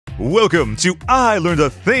Welcome to I Learned a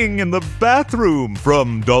Thing in the Bathroom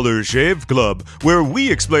from Dollar Shave Club, where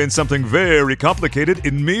we explain something very complicated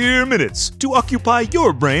in mere minutes to occupy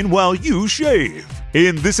your brain while you shave.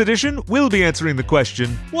 In this edition, we'll be answering the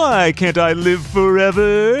question, why can't I live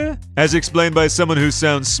forever? As explained by someone who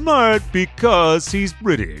sounds smart because he's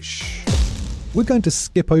British. We're going to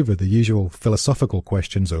skip over the usual philosophical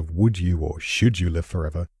questions of would you or should you live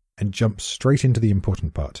forever and jump straight into the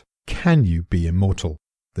important part. Can you be immortal?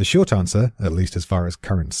 The short answer, at least as far as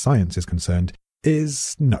current science is concerned,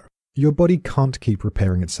 is no. Your body can't keep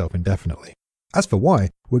repairing itself indefinitely. As for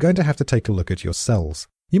why, we're going to have to take a look at your cells.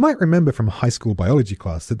 You might remember from high school biology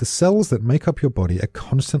class that the cells that make up your body are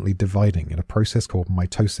constantly dividing in a process called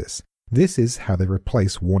mitosis. This is how they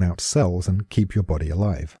replace worn-out cells and keep your body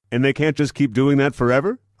alive. And they can't just keep doing that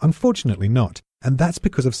forever? Unfortunately not, and that's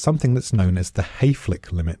because of something that's known as the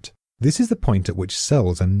Hayflick limit. This is the point at which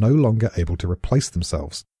cells are no longer able to replace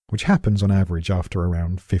themselves, which happens on average after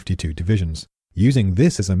around 52 divisions. Using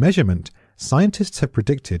this as a measurement, scientists have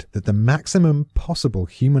predicted that the maximum possible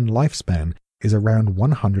human lifespan is around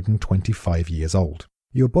 125 years old.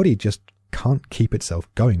 Your body just can't keep itself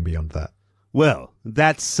going beyond that. Well,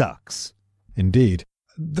 that sucks. Indeed.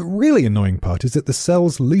 The really annoying part is that the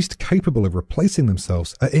cells least capable of replacing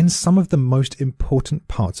themselves are in some of the most important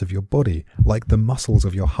parts of your body, like the muscles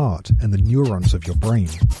of your heart and the neurons of your brain.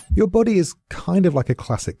 Your body is kind of like a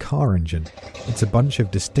classic car engine. It's a bunch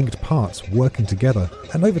of distinct parts working together,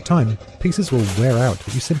 and over time, pieces will wear out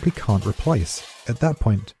that you simply can't replace. At that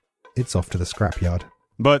point, it's off to the scrapyard.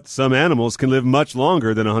 But some animals can live much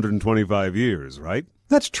longer than 125 years, right?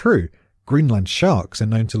 That's true. Greenland sharks are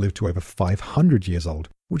known to live to over 500 years old,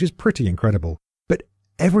 which is pretty incredible. But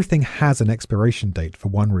everything has an expiration date for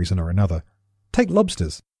one reason or another. Take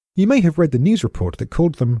lobsters. You may have read the news report that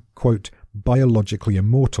called them, quote, biologically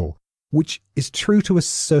immortal, which is true to a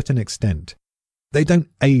certain extent. They don't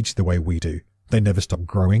age the way we do. They never stop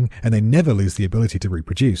growing, and they never lose the ability to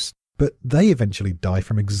reproduce. But they eventually die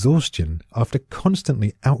from exhaustion after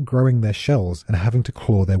constantly outgrowing their shells and having to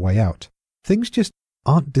claw their way out. Things just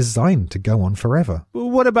aren't designed to go on forever. Well,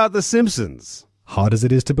 what about The Simpsons? Hard as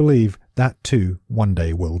it is to believe, that too one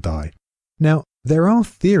day will die. Now, there are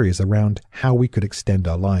theories around how we could extend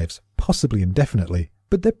our lives, possibly indefinitely,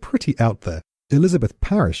 but they're pretty out there. Elizabeth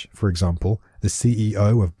Parrish, for example, the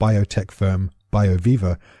CEO of biotech firm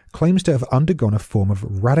BioViva, claims to have undergone a form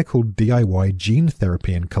of radical DIY gene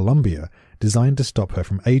therapy in Colombia designed to stop her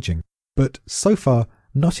from aging. But so far,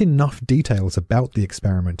 not enough details about the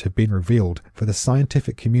experiment have been revealed for the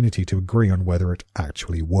scientific community to agree on whether it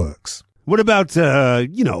actually works. What about,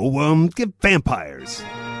 vampires?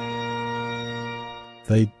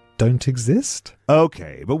 They don't exist?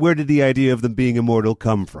 Okay, but where did the idea of them being immortal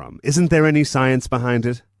come from? Isn't there any science behind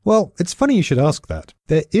it? Well, it's funny you should ask that.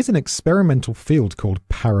 There is an experimental field called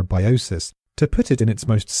parabiosis. To put it in its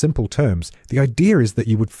most simple terms, the idea is that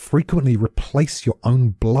you would frequently replace your own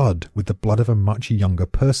blood with the blood of a much younger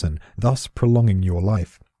person, thus prolonging your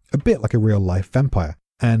life. A bit like a real-life vampire.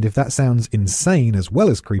 And if that sounds insane as well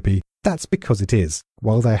as creepy, that's because it is.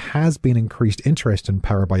 While there has been increased interest in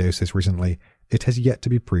parabiosis recently, it has yet to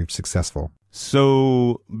be proved successful.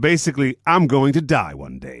 So, basically, I'm going to die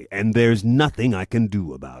one day, and there's nothing I can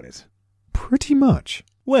do about it. Pretty much.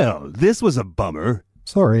 Well, this was a bummer.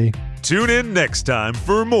 Sorry. Tune in next time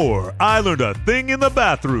for more I Learned a Thing in the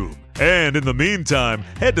Bathroom. And in the meantime,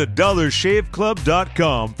 head to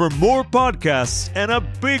dollarshaveclub.com for more podcasts and a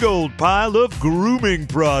big old pile of grooming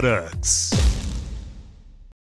products.